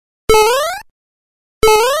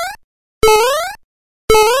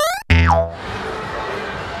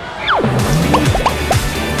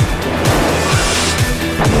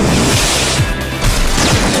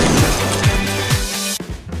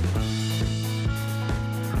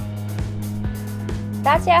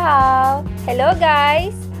Dajiahao! Hello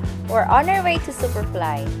guys! We're on our way to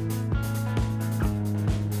Superfly.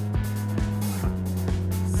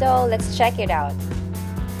 So let's check it out.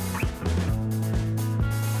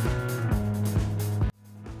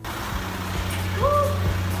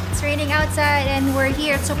 It's raining outside and we're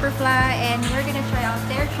here at Superfly and we're gonna try out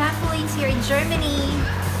their trampolines here in Germany.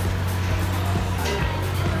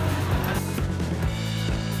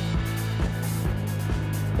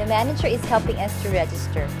 The manager is helping us to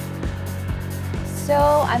register.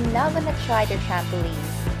 So I'm now gonna try their trampolines.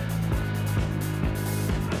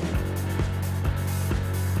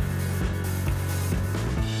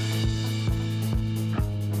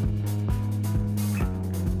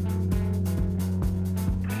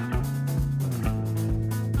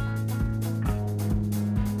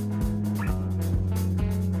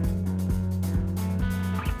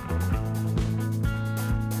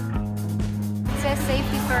 Says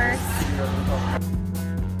safety first.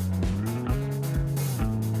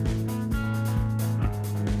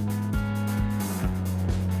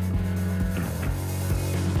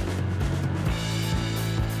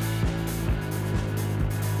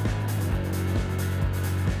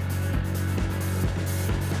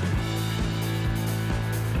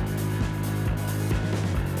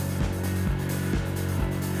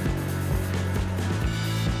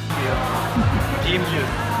 Team you.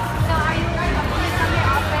 So are you going to put on your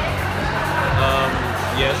outfit?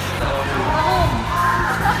 Yes.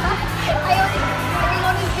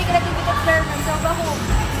 Everyone is big at the sermon, so go home.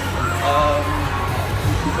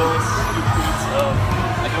 Because you please,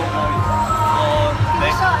 I don't know.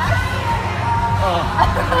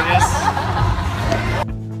 Yes.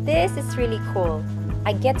 This is really cool.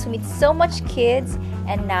 I get to meet so much kids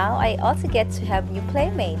and now I also get to have new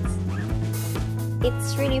playmates.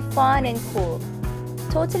 It's really fun and cool.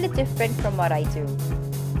 Totally different from what I do.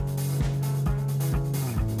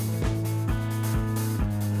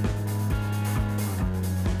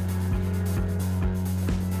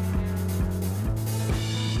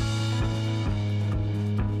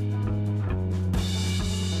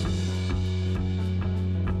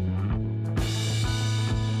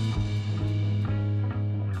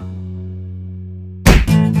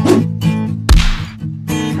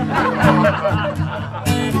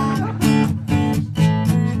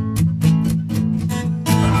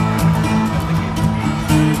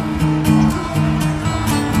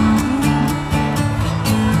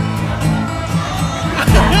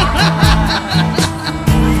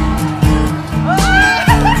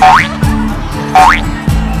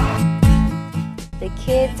 The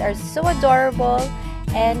kids are so adorable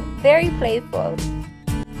and very playful.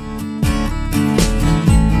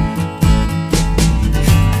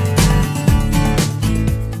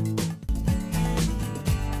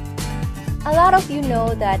 A lot of you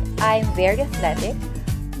know that I'm very athletic,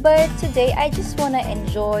 but today I just want to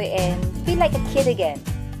enjoy and feel like a kid again.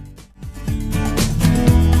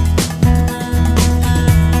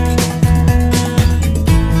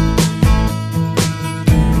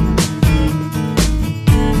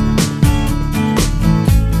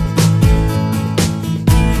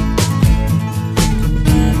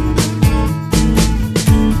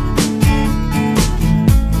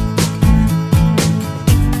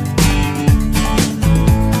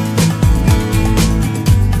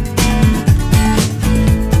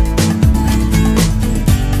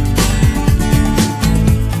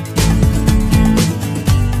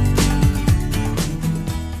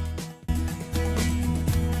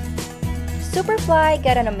 Superfly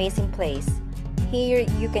got an amazing place. Here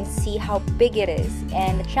you can see how big it is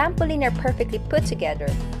and the trampoline are perfectly put together.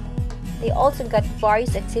 They also got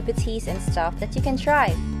various activities and stuff that you can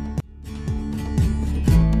try.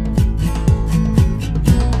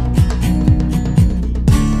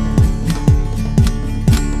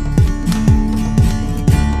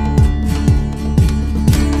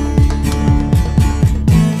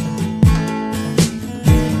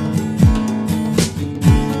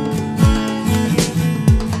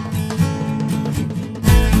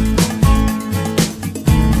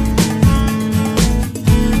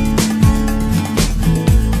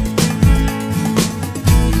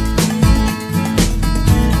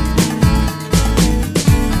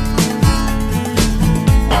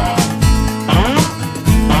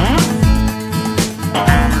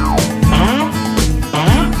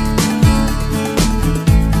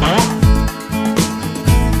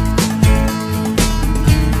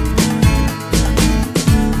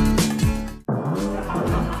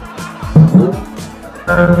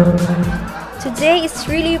 Today is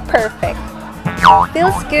really perfect.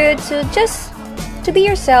 Feels good to be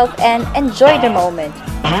yourself and enjoy the moment.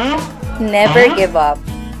 Never give up.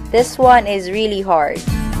 This one is really hard.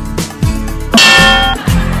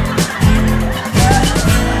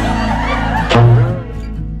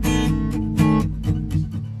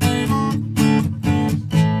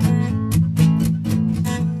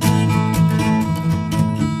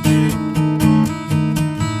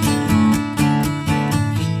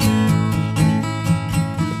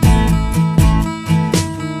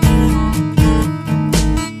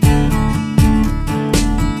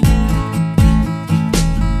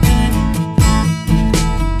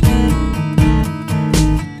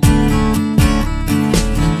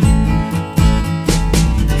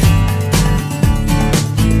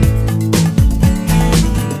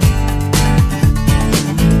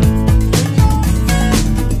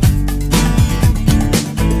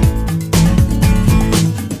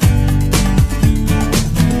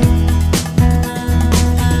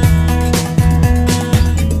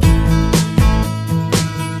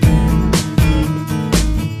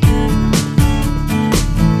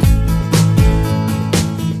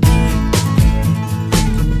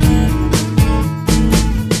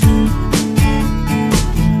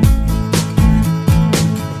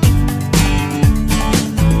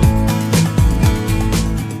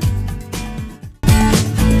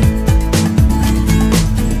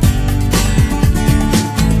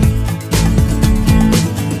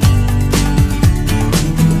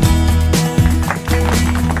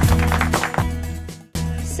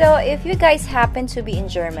 So if you guys happen to be in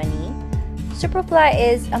Germany, Superfly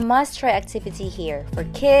is a must-try activity here for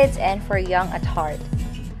kids and for young at heart.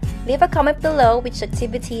 Leave a comment below which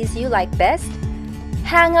activities you like best.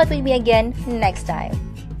 Hang out with me again next time.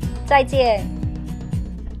 再见!